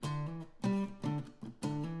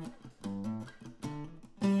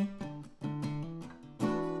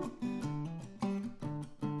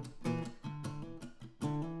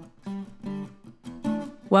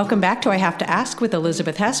Welcome back to I Have to Ask with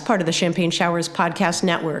Elizabeth Hess, part of the Champagne Showers Podcast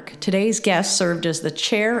Network. Today's guest served as the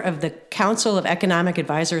chair of the Council of Economic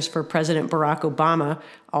Advisors for President Barack Obama,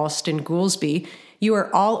 Austan Goolsbee. You are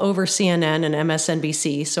all over CNN and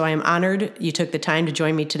MSNBC, so I am honored you took the time to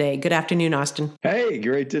join me today. Good afternoon, Austan. Hey,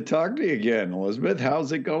 great to talk to you again, Elizabeth.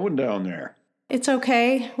 How's it going down there? It's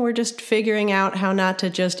okay. We're just figuring out how not to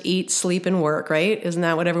just eat, sleep, and work, right? Isn't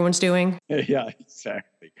that what everyone's doing? Yeah,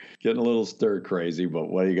 exactly. Getting a little stir crazy, but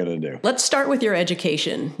what are you going to do? Let's start with your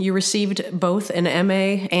education. You received both an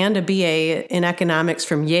MA and a BA in economics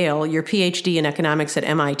from Yale, your PhD in economics at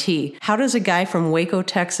MIT. How does a guy from Waco,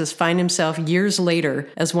 Texas find himself years later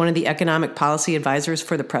as one of the economic policy advisors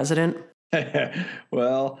for the president?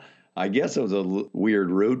 Well, I guess it was a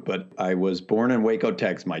weird route, but I was born in Waco,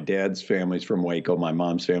 Texas. My dad's family's from Waco. My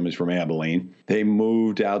mom's family's from Abilene. They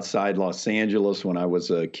moved outside Los Angeles when I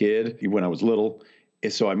was a kid, when I was little.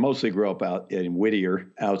 So I mostly grew up out in Whittier,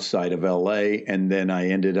 outside of L.A., and then I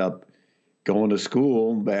ended up going to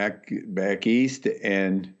school back east,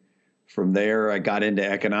 and from there I got into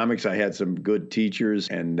economics. I had some good teachers,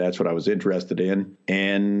 and that's what I was interested in.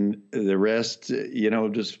 And the rest,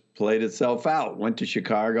 just played itself out. Went to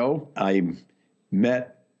Chicago. I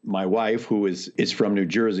met my wife, who is from New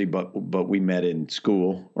Jersey, but we met in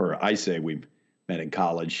school, or I say we met in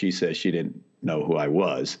college. She says she didn't know who I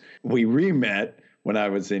was. We re-met when I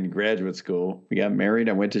was in graduate school. We got married.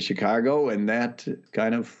 I went to Chicago, and that's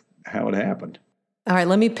kind of how it happened. All right,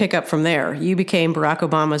 let me pick up from there. You became Barack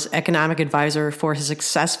Obama's economic advisor for his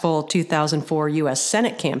successful 2004 U.S.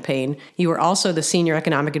 Senate campaign. You were also the senior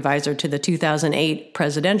economic advisor to the 2008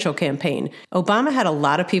 presidential campaign. Obama had a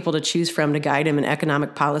lot of people to choose from to guide him in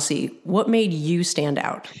economic policy. What made you stand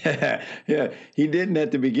out? Yeah, he didn't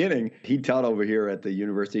at the beginning. He taught over here at the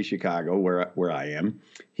University of Chicago, where I am.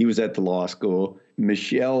 He was at the law school.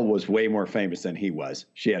 Michelle was way more famous than he was.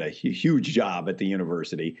 She had a huge job at the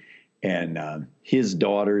university. And his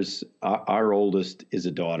daughters, our oldest is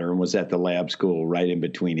a daughter and was at the lab school right in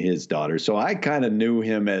between his daughters. So I kind of knew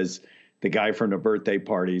him as the guy from the birthday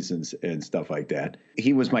parties and stuff like that.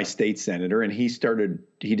 He was my state senator, and he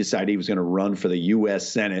decided he was going to run for the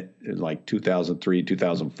U.S. Senate in like 2003,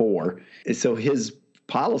 2004. And so his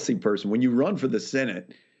policy person, when you run for the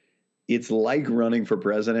Senate, it's like running for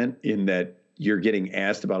president in that you're getting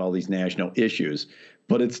asked about all these national issues.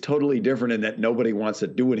 But it's totally different in that nobody wants to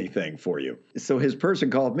do anything for you. So his person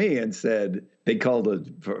called me and said, they called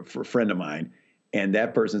a friend of mine, and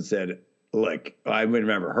that person said, look, I've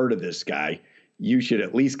never heard of this guy. You should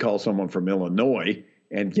at least call someone from Illinois,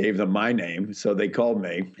 and gave them my name. So they called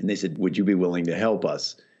me, and they said, would you be willing to help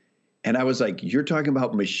us? And I was like, you're talking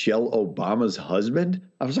about Michelle Obama's husband?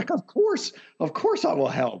 I was like, of course I will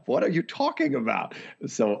help. What are you talking about?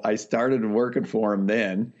 So I started working for him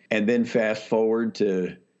then. And then fast forward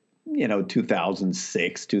to,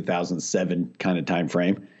 2006, 2007 kind of time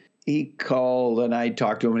frame. He called and I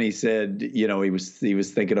talked to him, and he said, he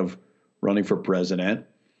was thinking of running for president.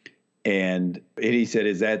 And he said,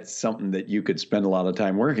 is that something that you could spend a lot of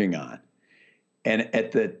time working on? And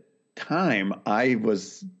at the time, I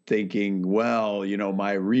was thinking, well,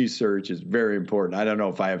 my research is very important. I don't know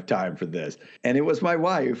if I have time for this. And it was my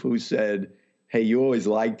wife who said, hey, you always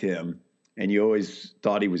liked him and you always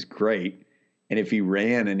thought he was great. And if he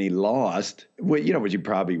ran and he lost, well, which you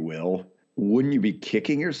probably will, wouldn't you be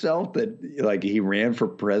kicking yourself that like he ran for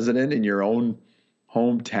president in your own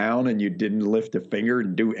hometown and you didn't lift a finger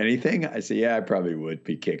and do anything? I said, yeah, I probably would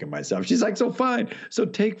be kicking myself. She's like, so fine. So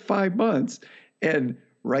take 5 months and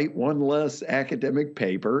write one less academic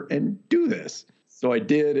paper and do this. So I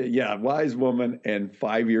did. Yeah, wise woman. And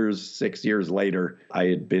 6 years later, I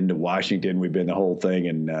had been to Washington. We'd been the whole thing,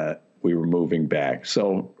 and we were moving back.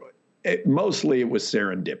 So mostly it was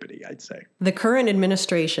serendipity, I'd say. The current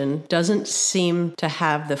administration doesn't seem to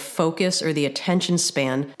have the focus or the attention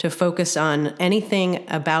span to focus on anything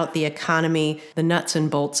about the economy, the nuts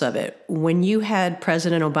and bolts of it. When you had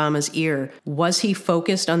President Obama's ear, was he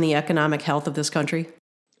focused on the economic health of this country?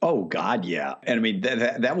 Oh, God, yeah. And I mean,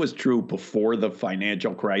 that was true before the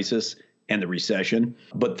financial crisis and the recession.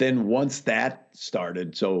 But then once that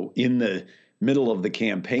started, so in the middle of the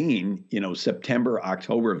campaign, September,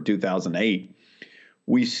 October of 2008,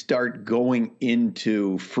 we start going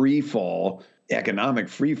into economic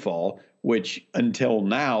free fall, which until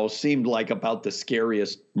now seemed like about the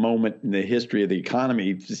scariest moment in the history of the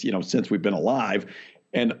economy, since we've been alive.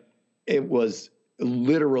 And it was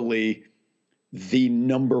literally the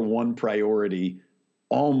number one priority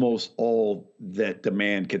almost all that the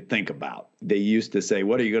man could think about. They used to say,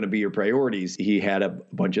 what are you going to be your priorities? He had a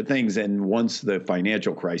bunch of things. And once the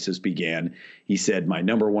financial crisis began, he said, my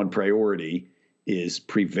number one priority is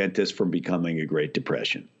prevent this from becoming a Great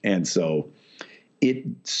Depression. And so it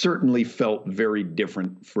certainly felt very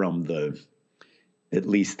different from at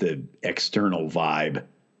least the external vibe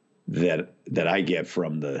that I get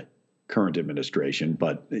from the current administration.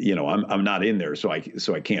 But, I'm not in there, so I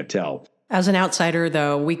can't tell. As an outsider,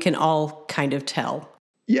 though, we can all kind of tell.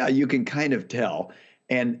 Yeah, you can kind of tell.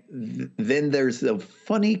 And then there's a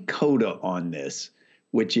funny coda on this,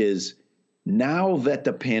 which is now that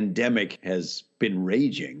the pandemic has been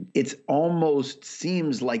raging, it almost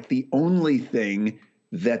seems like the only thing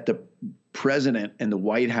that the president and the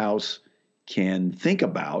White House can think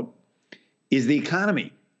about is the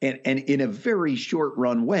economy. And in a very short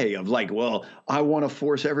run way of like, well, I want to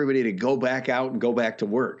force everybody to go back out and go back to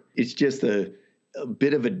work. It's just a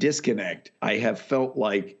bit of a disconnect. I have felt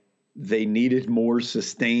like they needed more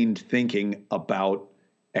sustained thinking about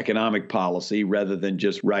economic policy rather than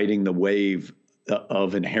just riding the wave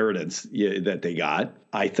of inheritance that they got.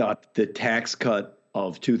 I thought the tax cut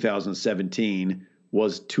of 2017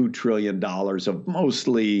 was $2 trillion of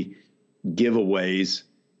mostly giveaways,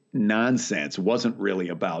 nonsense. It wasn't really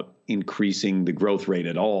about increasing the growth rate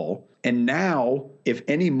at all. And now, if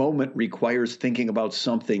any moment requires thinking about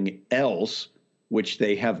something else, which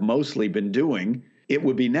they have mostly been doing, it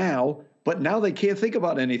would be now. But now they can't think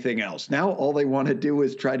about anything else. Now all they want to do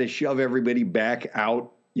is try to shove everybody back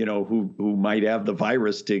out, who might have the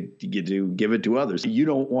virus to give it to others. You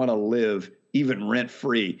don't want to live even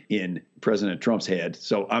rent-free in President Trump's head.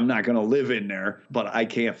 So I'm not going to live in there, but I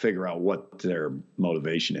can't figure out what their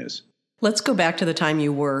motivation is. Let's go back to the time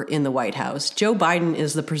you were in the White House. Joe Biden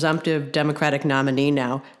is the presumptive Democratic nominee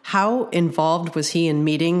now. How involved was he in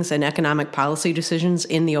meetings and economic policy decisions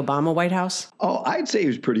in the Obama White House? Oh, I'd say he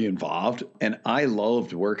was pretty involved, and I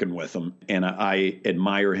loved working with him, and I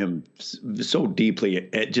admire him so deeply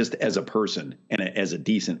just as a person and as a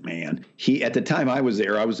decent man. At the time I was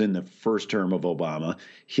there, I was in the first term of Obama.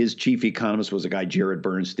 His chief economist was a guy, Jared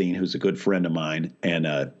Bernstein, who's a good friend of mine,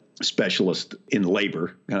 and specialist in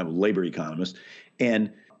labor, kind of a labor economist.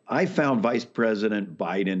 And I found Vice President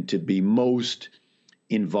Biden to be most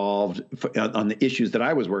involved on the issues that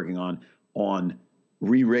I was working on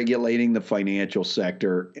re-regulating the financial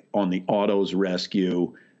sector, on the autos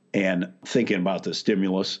rescue, and thinking about the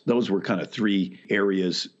stimulus. Those were kind of three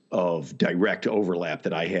areas of direct overlap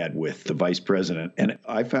that I had with the vice president. And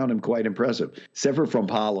I found him quite impressive. Separate from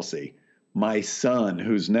policy, my son,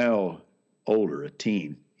 who's now older, a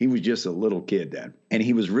teen, he was just a little kid then, and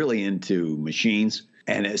he was really into machines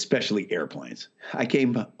and especially airplanes. I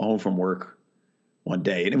came home from work one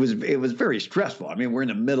day, and it was very stressful. I mean, we're in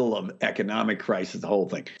the middle of economic crisis, the whole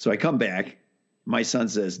thing. So I come back. My son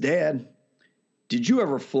says, "Dad, did you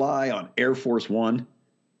ever fly on Air Force One?"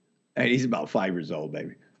 And he's about 5 years old,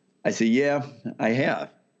 baby. I said, "Yeah, I have."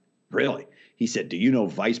 "Really?" He said, "Do you know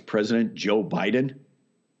Vice President Joe Biden?"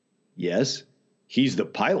 "Yes. He's the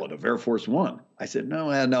pilot of Air Force One." I said,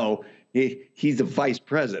 no, he's the vice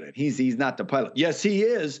president. He's not the pilot. Yes, he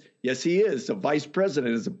is. Yes, he is. The vice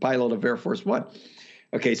president is the pilot of Air Force One.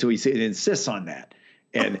 Okay, so he insists on that.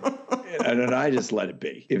 And I just let it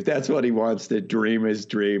be. If that's what he wants to dream his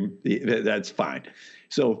dream, that's fine.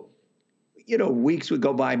 So, weeks would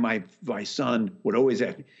go by. My son would always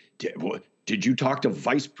ask me, "Did you talk to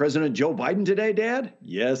Vice President Joe Biden today, Dad?"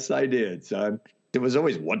 "Yes, I did, son." It was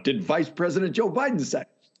always, "What did Vice President Joe Biden say?"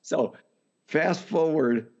 So fast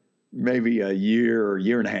forward maybe a year or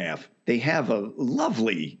year and a half, they have a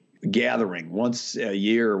lovely gathering once a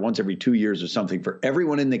year or once every 2 years or something for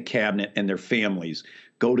everyone in the cabinet and their families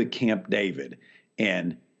go to Camp David.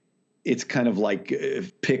 And it's kind of like a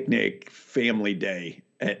picnic family day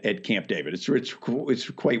at Camp David. It's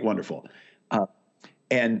quite wonderful.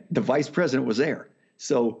 And the vice president was there.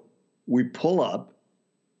 So we pull up,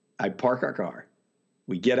 I park our car,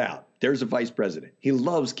 we get out. There's the vice president. He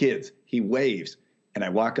loves kids. He waves. And I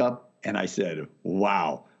walk up and I said,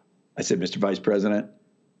 "Wow." I said, "Mr. Vice President,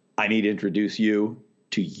 I need to introduce you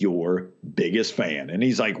to your biggest fan." And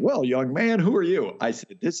he's like, "Well, young man, who are you?" I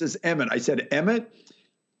said, "This is Emmett." I said, "Emmett,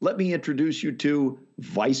 let me introduce you to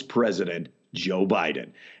Vice President Joe Biden."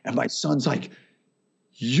 And my son's like,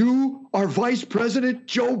 "You are Vice President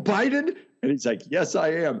Joe Biden?" And he's like, "Yes, I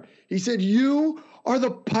am." He said, "You are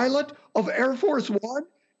the pilot of Air Force One?"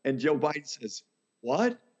 And Joe Biden says,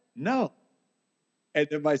 "What? No." And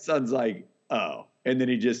then my son's like, "Oh." And then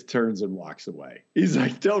he just turns and walks away. He's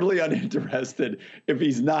like totally uninterested if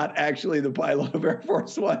he's not actually the pilot of Air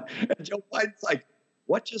Force One. And Joe Biden's like,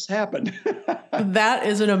 "What just happened?" That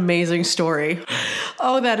is an amazing story.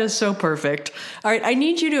 Oh, that is so perfect. All right, I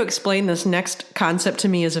need you to explain this next concept to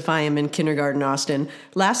me as if I am in kindergarten, Austin.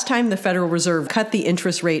 Last time the Federal Reserve cut the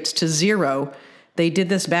interest rates to zero, They did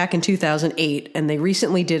this back in 2008, and they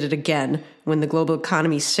recently did it again when the global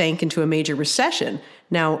economy sank into a major recession.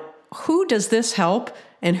 Now, who does this help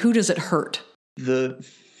and who does it hurt? The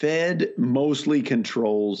Fed mostly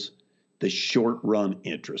controls the short-run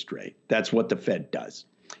interest rate. That's what the Fed does.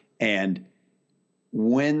 And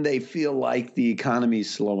when they feel like the economy is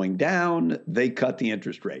slowing down, they cut the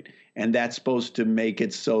interest rate. And that's supposed to make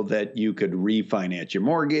it so that you could refinance your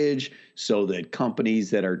mortgage, so that companies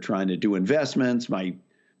that are trying to do investments might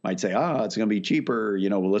say, it's going to be cheaper.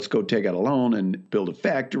 Well, let's go take out a loan and build a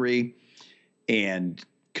factory. And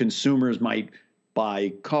consumers might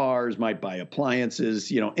buy cars, might buy appliances,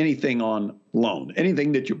 anything on loan.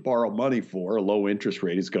 Anything that you borrow money for, a low interest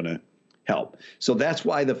rate is going to help. So that's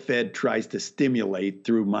why the Fed tries to stimulate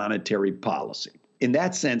through monetary policy. In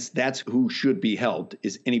that sense, that's who should be helped,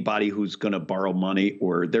 is anybody who's going to borrow money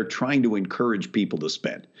or they're trying to encourage people to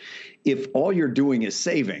spend. If all you're doing is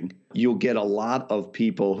saving, you'll get a lot of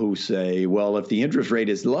people who say, well, if the interest rate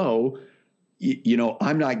is low,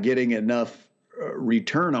 I'm not getting enough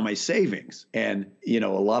return on my savings. And, a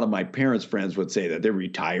lot of my parents' friends would say that they're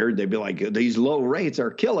retired. They'd be like, these low rates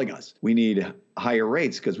are killing us. We need higher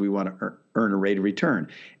rates because we want to earn a rate of return.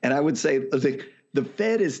 And I would say the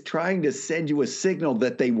Fed is trying to send you a signal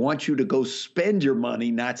that they want you to go spend your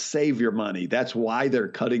money, not save your money. That's why they're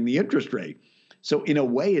cutting the interest rate. So in a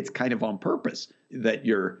way, it's kind of on purpose that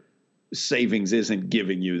your savings isn't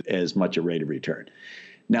giving you as much a rate of return.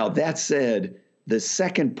 Now, that said, the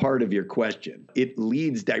second part of your question, it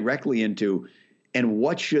leads directly into, and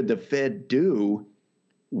what should the Fed do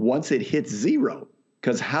once it hits zero?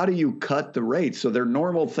 Because how do you cut the rate? So their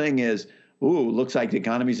normal thing is, looks like the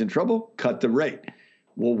economy's in trouble, cut the rate.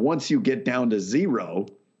 Well, once you get down to zero,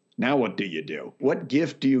 now what do you do? What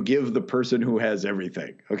gift do you give the person who has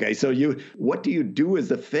everything? Okay, so what do you do as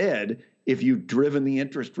the Fed if you've driven the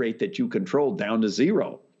interest rate that you control down to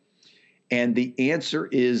zero? And the answer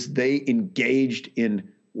is they engaged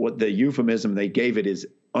in what the euphemism they gave it is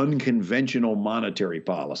unconventional monetary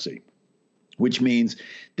policy, which means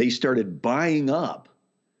they started buying up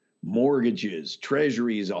mortgages,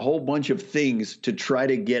 treasuries, a whole bunch of things to try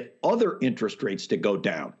to get other interest rates to go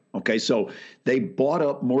down. Okay, so they bought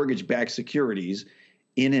up mortgage-backed securities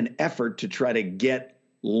in an effort to try to get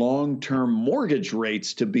long-term mortgage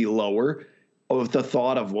rates to be lower, with the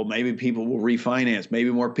thought of, well, maybe people will refinance, maybe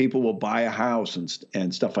more people will buy a house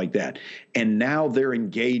and stuff like that. And now they're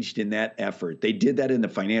engaged in that effort. They did that in the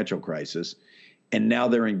financial crisis, and now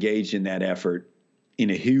they're engaged in that effort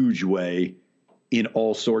in a huge way in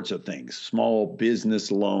all sorts of things, small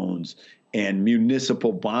business loans and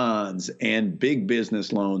municipal bonds and big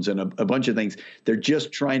business loans and a bunch of things. They're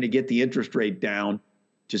just trying to get the interest rate down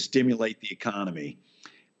to stimulate the economy.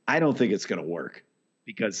 I don't think it's going to work,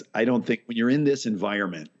 because I don't think when you're in this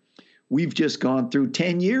environment, we've just gone through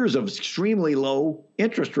 10 years of extremely low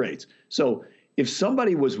interest rates. So if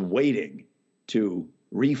somebody was waiting to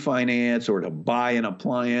refinance or to buy an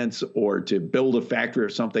appliance or to build a factory or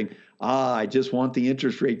something, I just want the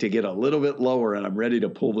interest rate to get a little bit lower and I'm ready to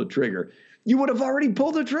pull the trigger, you would have already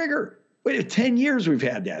pulled the trigger. Wait, 10 years we've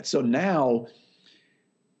had that. So now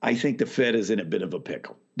I think the Fed is in a bit of a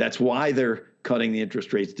pickle. That's why they're cutting the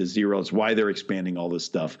interest rates to zero. It's why they're expanding all this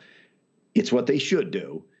stuff. It's what they should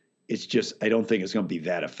do. It's just, I don't think it's going to be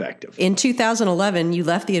that effective. In 2011, you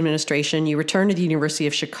left the administration. You returned to the University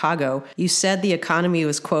of Chicago. You said the economy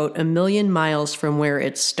was, quote, a million miles from where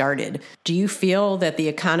it started. Do you feel that the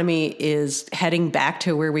economy is heading back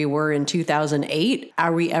to where we were in 2008?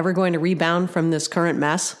 Are we ever going to rebound from this current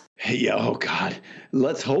mess? Yeah, oh God,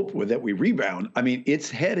 let's hope that we rebound. I mean,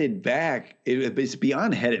 it's headed back. It's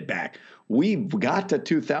beyond headed back. We got to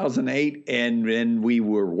 2008 and we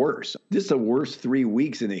were worse. This is the worst 3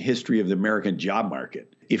 weeks in the history of the American job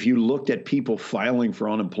market. If you looked at people filing for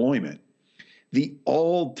unemployment, the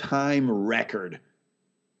all-time record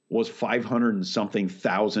was 500 and something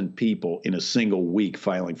thousand people in a single week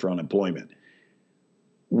filing for unemployment.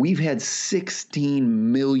 We've had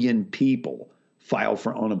 16 million people file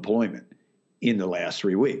for unemployment in the last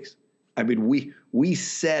 3 weeks. I mean, we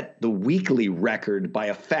set the weekly record by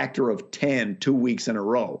a factor of 10 2 weeks in a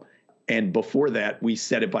row. And before that, we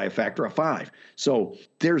set it by a factor of 5. So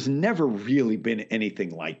there's never really been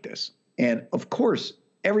anything like this. And of course,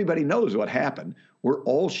 everybody knows what happened. We're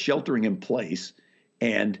all sheltering in place.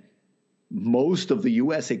 And most of the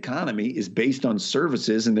U.S. economy is based on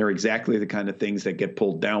services. And they're exactly the kind of things that get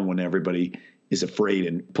pulled down when everybody is afraid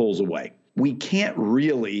and pulls away. We can't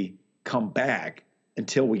really come back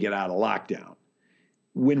until we get out of lockdown.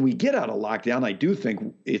 When we get out of lockdown, I do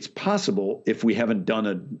think it's possible, if we haven't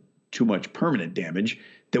done too much permanent damage,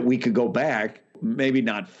 that we could go back maybe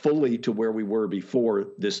not fully to where we were before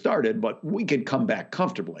this started, but we could come back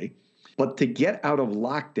comfortably. But to get out of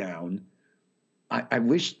lockdown, I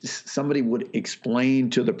wish somebody would explain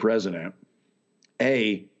to the president,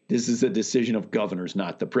 this is a decision of governors,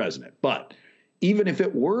 not the president. But even if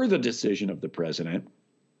it were the decision of the president,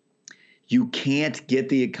 you can't get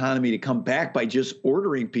the economy to come back by just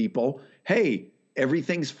ordering people, hey,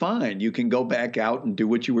 everything's fine. You can go back out and do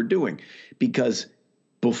what you were doing. Because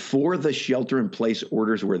before the shelter-in-place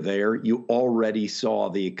orders were there, you already saw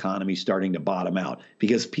the economy starting to bottom out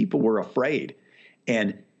because people were afraid.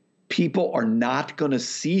 And people are not going to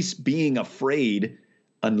cease being afraid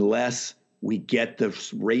unless we get the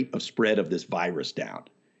rate of spread of this virus down.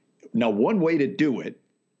 Now, one way to do it,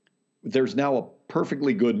 there's now a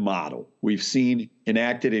perfectly good model we've seen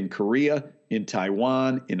enacted in Korea, in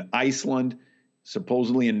Taiwan, in Iceland,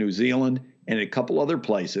 supposedly in New Zealand, and a couple other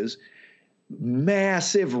places.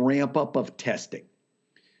 Massive ramp up of testing.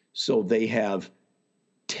 So they have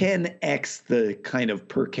 10x the kind of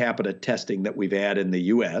per capita testing that we've had in the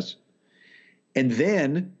US. And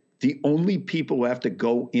then the only people who have to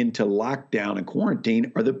go into lockdown and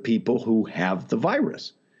quarantine are the people who have the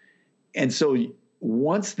virus. And so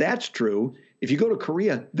once that's true, if you go to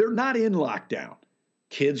Korea, they're not in lockdown.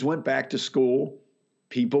 Kids went back to school.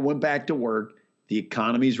 People went back to work. The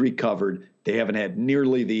economy's recovered. They haven't had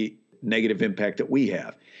nearly the negative impact that we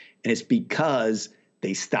have. And it's because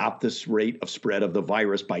they stopped this rate of spread of the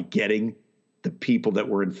virus by getting the people that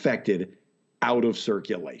were infected out of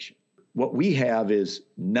circulation. What we have is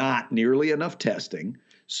not nearly enough testing.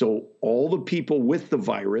 So all the people with the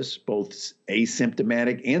virus, both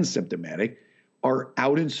asymptomatic and symptomatic, are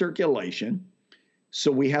out in circulation.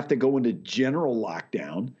 So we have to go into general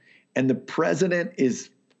lockdown. And the president is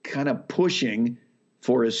kind of pushing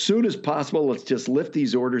for as soon as possible, let's just lift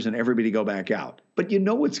these orders and everybody go back out. But you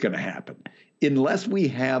know what's going to happen. Unless we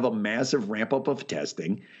have a massive ramp up of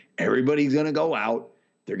testing, everybody's going to go out.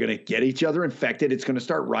 They're going to get each other infected. It's going to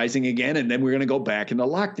start rising again. And then we're going to go back into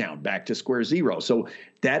lockdown, back to square zero. So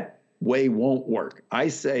that way won't work. I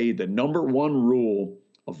say the number one rule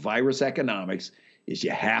of virus economics is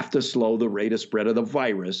you have to slow the rate of spread of the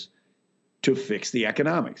virus to fix the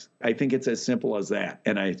economics. I think it's as simple as that.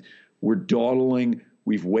 And we're dawdling.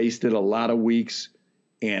 We've wasted a lot of weeks,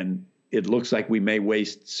 and it looks like we may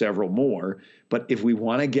waste several more. But if we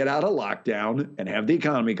want to get out of lockdown and have the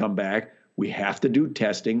economy come back, we have to do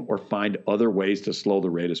testing or find other ways to slow the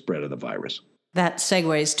rate of spread of the virus. That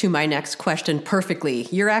segues to my next question perfectly.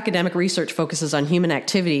 Your academic research focuses on human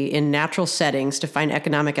activity in natural settings to find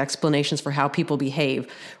economic explanations for how people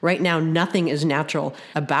behave. Right now, nothing is natural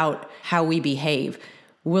about how we behave.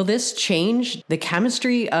 Will this change the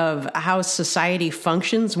chemistry of how society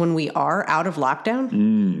functions when we are out of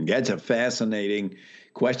lockdown? That's a fascinating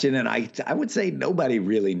question. And I would say nobody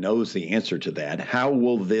really knows the answer to that. How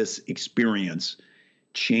will this experience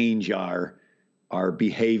change our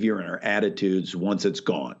behavior and our attitudes once it's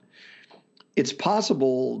gone? It's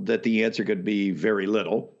possible that the answer could be very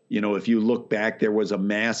little. You know, if you look back, there was a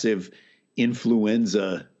massive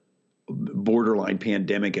influenza borderline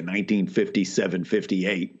pandemic in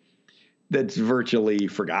 1957-58 that's virtually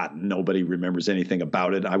forgotten. Nobody remembers anything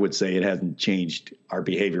about it. I would say it hasn't changed our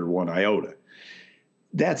behavior one iota.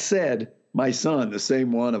 That said, my son, the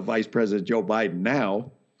same one of Vice President Joe Biden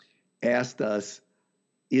now, asked us,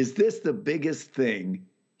 is this the biggest thing,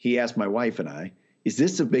 he asked my wife and I, is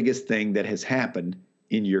this the biggest thing that has happened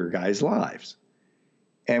in your guys' lives?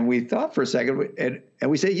 And we thought for a second,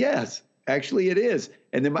 and we say, yes, actually it is.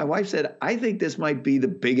 And then my wife said, I think this might be the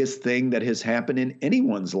biggest thing that has happened in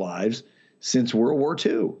anyone's lives since World War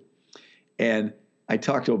II. And I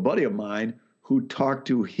talked to a buddy of mine who talked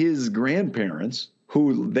to his grandparents,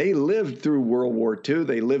 who they lived through World War II.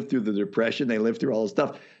 They lived through the Depression. They lived through all this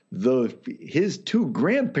stuff. His two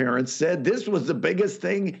grandparents said this was the biggest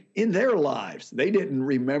thing in their lives. They didn't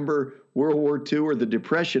remember World War II or the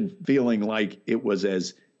Depression feeling like it was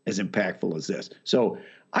as impactful as this. So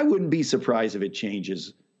I wouldn't be surprised if it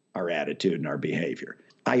changes our attitude and our behavior.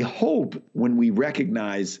 I hope when we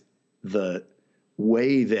recognize the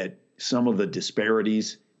way that some of the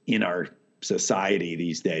disparities in our society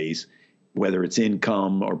these days, whether it's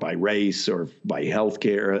income or by race or by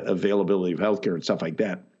healthcare, availability of healthcare and stuff like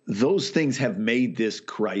that, those things have made this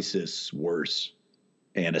crisis worse.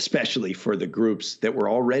 And especially for the groups that were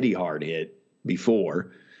already hard hit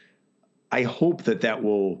before, I hope that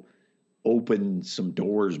will open some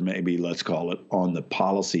doors, maybe let's call it, on the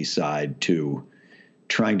policy side to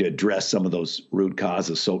trying to address some of those root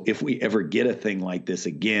causes. So if we ever get a thing like this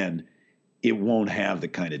again, it won't have the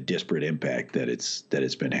kind of disparate impact that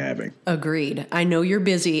it's been having. Agreed. I know you're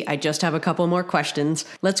busy. I just have a couple more questions.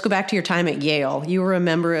 Let's go back to your time at Yale. You were a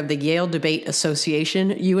member of the Yale Debate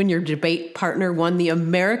Association. You and your debate partner won the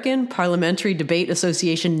American Parliamentary Debate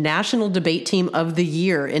Association National Debate Team of the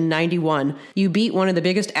Year in '91. You beat one of the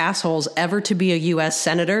biggest assholes ever to be a U.S.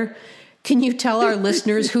 Senator. Can you tell our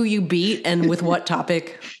listeners who you beat and with what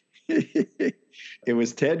topic? It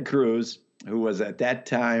was Ted Cruz, who was at that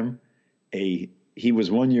time he was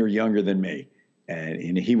 1 year younger than me,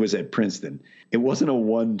 and he was at Princeton. It wasn't a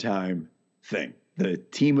one-time thing. The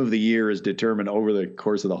team of the year is determined over the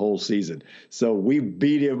course of the whole season. So we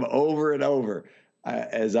beat him over and over.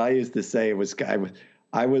 As I used to say, I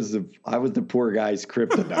was the poor guy's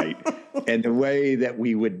kryptonite. And the way that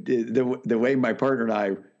we would, the way my partner and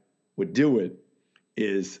I would do it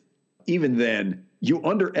is, even then, you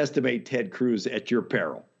underestimate Ted Cruz at your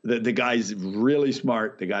peril. The guy's really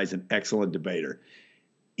smart. The guy's an excellent debater.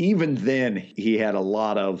 Even then, he had a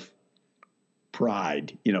lot of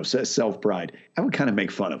pride, self-pride. I would kind of make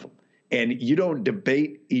fun of him. And you don't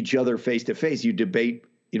debate each other face to face. You debate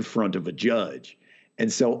in front of a judge.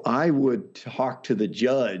 And so I would talk to the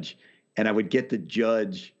judge, and I would get the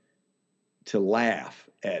judge to laugh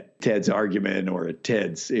at Ted's argument or at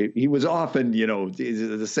Ted's. He was often,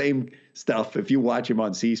 the same stuff. If you watch him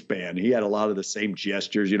on C-SPAN, he had a lot of the same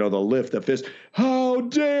gestures, the lift the fist, how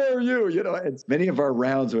dare you, and many of our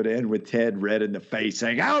rounds would end with Ted red in the face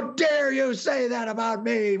saying, how dare you say that about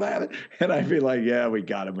me? And I'd be like, yeah, we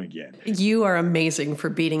got him again. You are amazing for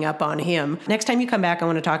beating up on him. Next time you come back, I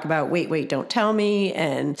want to talk about Wait, Don't Tell Me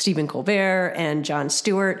and Stephen Colbert and Jon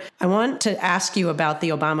Stewart. I want to ask you about the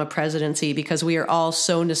Obama presidency because we are all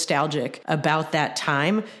so nostalgic about that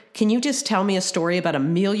time. Can you just tell me a story about a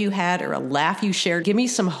meal you had or a laugh you shared? Give me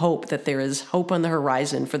some hope that there is hope on the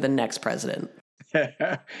horizon for the next president.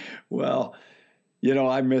 Well,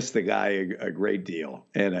 I miss the guy a great deal,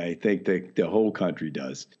 and I think the whole country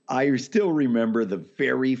does. I still remember the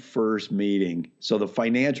very first meeting. So the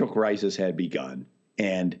financial crisis had begun,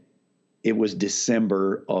 and it was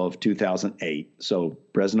December of 2008. So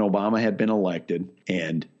President Obama had been elected,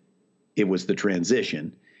 and it was the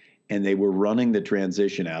transition. And they were running the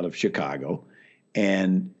transition out of Chicago.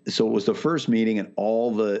 And so it was the first meeting, and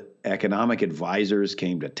all the economic advisors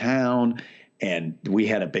came to town, and we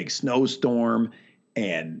had a big snowstorm,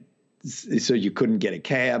 and so you couldn't get a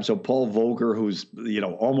cab. So Paul Volcker, who's,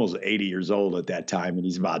 almost 80 years old at that time, and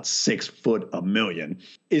he's about 6 foot a million,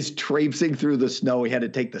 is traipsing through the snow. He had to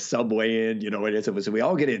take the subway in, so we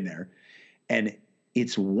all get in there, and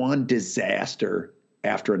it's one disaster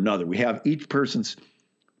after another. We have each person's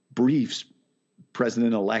briefs,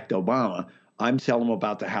 President-elect Obama. I'm telling him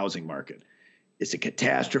about the housing market. It's a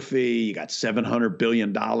catastrophe. You got $700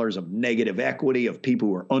 billion of negative equity, of people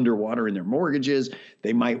who are underwater in their mortgages.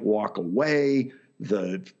 They might walk away.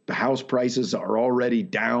 The house prices are already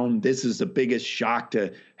down. This is the biggest shock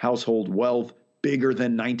to household wealth, bigger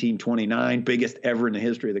than 1929, biggest ever in the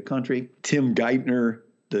history of the country. Tim Geithner,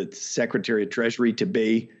 the Secretary of Treasury to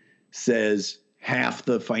be, says half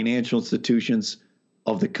the financial institutions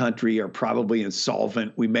of the country are probably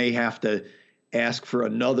insolvent. We may have to ask for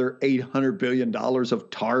another $800 billion of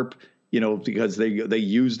TARP, because they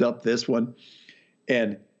used up this one.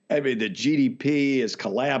 And the GDP is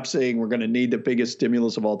collapsing. We're going to need the biggest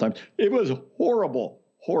stimulus of all time. It was horrible.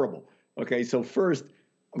 Okay, so first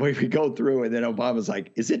we go through, and then Obama's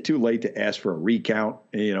like, is it too late to ask for a recount?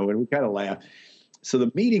 And we kind of laugh. So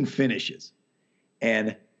the meeting finishes,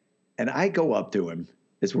 and I go up to him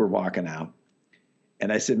as we're walking out.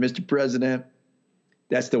 And I said, Mr. President,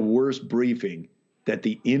 that's the worst briefing that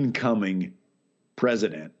the incoming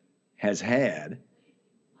president has had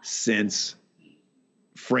since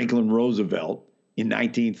Franklin Roosevelt in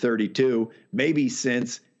 1932, maybe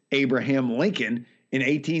since Abraham Lincoln in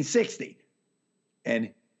 1860. And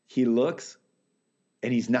he looks,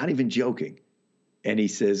 and he's not even joking. And he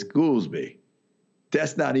says, Goolsbee,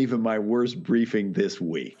 that's not even my worst briefing this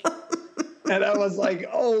week. And I was like,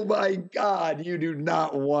 oh, my God, you do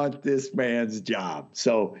not want this man's job.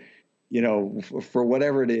 So, for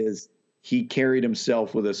whatever it is, he carried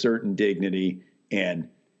himself with a certain dignity, and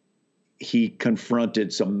he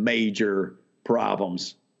confronted some major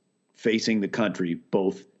problems facing the country,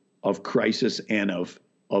 both of crisis and of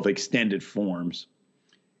extended forms.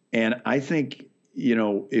 And I think,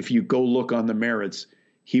 if you go look on the merits,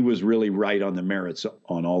 he was really right on the merits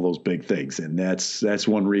on all those big things. And that's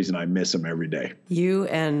one reason I miss him every day. You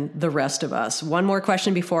and the rest of us. One more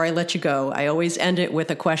question before I let you go. I always end it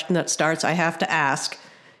with a question that starts, I have to ask,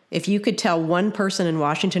 if you could tell one person in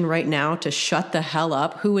Washington right now to shut the hell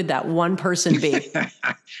up, who would that one person be?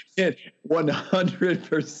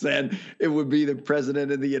 100% it would be the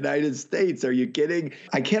president of the United States. Are you kidding?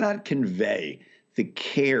 I cannot convey the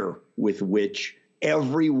care with which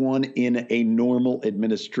everyone in a normal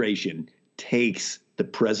administration takes the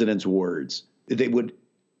president's words. They would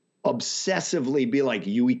obsessively be like,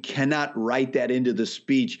 we cannot write that into the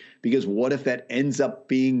speech because what if that ends up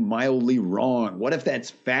being mildly wrong? What if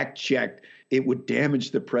that's fact-checked? It would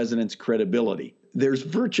damage the president's credibility. There's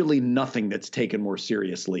virtually nothing that's taken more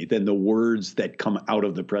seriously than the words that come out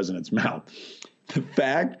of the president's mouth. The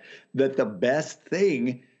fact that the best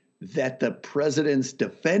thing that the president's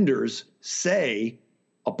defenders say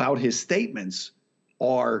about his statements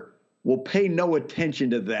are, we'll pay no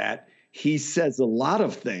attention to that. He says a lot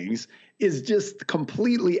of things, is just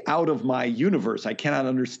completely out of my universe. I cannot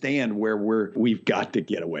understand where we've got to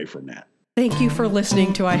get away from that. Thank you for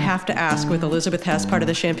listening to I Have to Ask with Elizabeth Hess, part of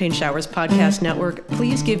the Champagne Showers Podcast Network.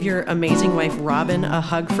 Please give your amazing wife, Robin, a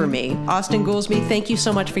hug for me. Austin Goolsbee, thank you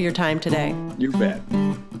so much for your time today. You bet.